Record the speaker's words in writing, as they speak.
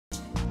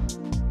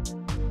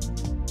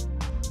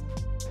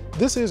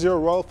This is your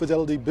Royal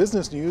Fidelity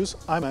Business News.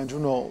 I'm Andrew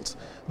Knowles.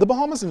 The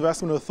Bahamas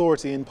Investment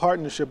Authority, in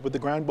partnership with the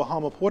Grand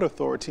Bahama Port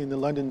Authority and the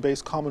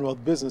London-based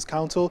Commonwealth Business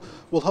Council,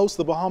 will host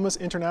the Bahamas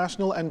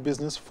International and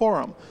Business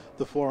Forum.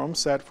 The forum,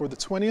 set for the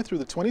 20th through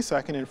the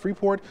 22nd in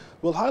Freeport,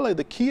 will highlight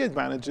the key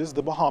advantages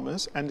the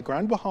Bahamas, and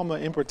Grand Bahama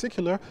in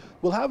particular,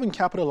 will have in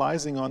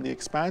capitalizing on the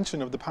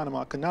expansion of the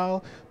Panama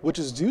Canal, which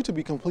is due to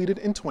be completed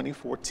in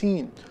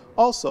 2014.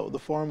 Also, the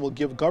forum will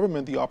give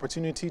government the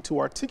opportunity to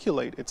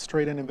articulate its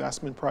trade and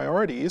investment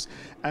priorities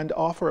and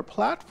offer a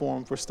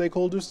platform for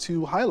stakeholders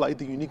to highlight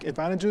the unique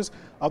advantages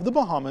of the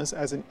Bahamas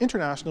as an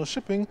international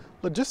shipping,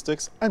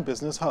 logistics, and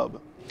business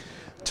hub.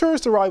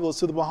 Tourist arrivals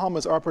to the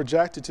Bahamas are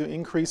projected to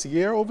increase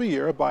year over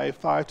year by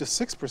 5 to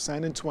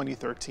 6% in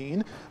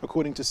 2013,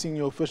 according to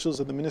senior officials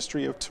of the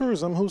Ministry of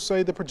Tourism, who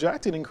say the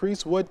projected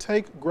increase would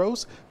take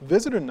gross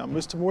visitor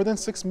numbers to more than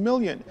 6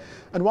 million.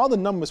 And while the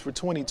numbers for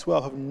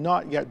 2012 have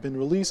not yet been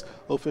released,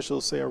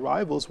 officials say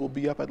arrivals will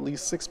be up at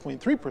least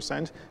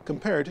 6.3%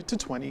 compared to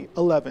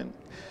 2011.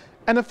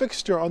 And a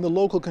fixture on the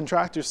local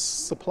contractor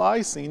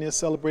supply scene is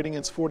celebrating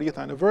its 40th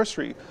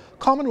anniversary.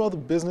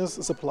 Commonwealth Business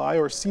Supply,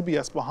 or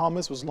CBS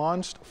Bahamas, was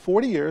launched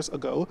 40 years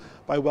ago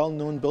by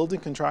well-known building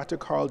contractor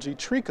Carl G.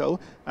 Trico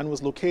and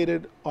was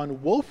located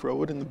on Wolf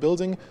Road in the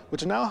building,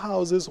 which now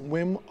houses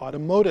WIM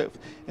Automotive.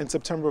 In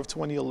September of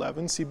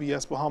 2011,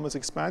 CBS Bahamas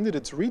expanded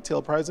its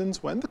retail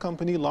presence when the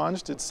company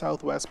launched its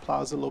Southwest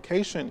Plaza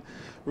location.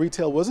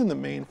 Retail wasn't the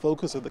main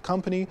focus of the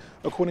company,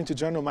 according to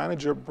General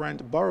Manager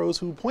Brent Burrows,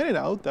 who pointed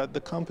out that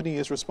the company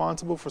is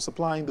responsible for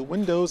supplying the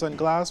windows and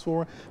glass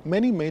for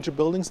many major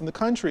buildings in the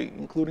country,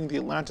 including the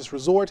Atlantis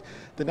Resort,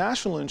 the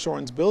National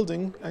Insurance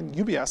Building, and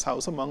UBS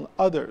House, among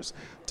others.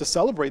 To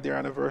celebrate their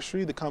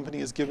anniversary, the company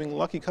is giving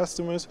lucky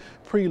customers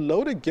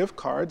pre-loaded gift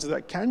cards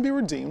that can be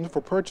redeemed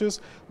for purchase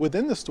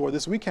within the store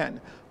this weekend.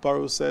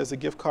 Burrows says the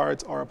gift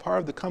cards are a part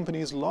of the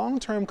company's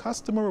long-term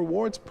customer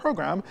rewards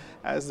program,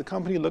 as the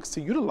company looks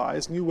to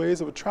utilize new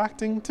ways of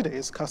attracting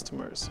today's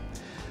customers.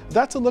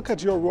 That's a look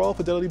at your Royal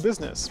Fidelity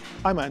business.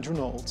 I'm Andrew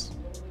Knowles.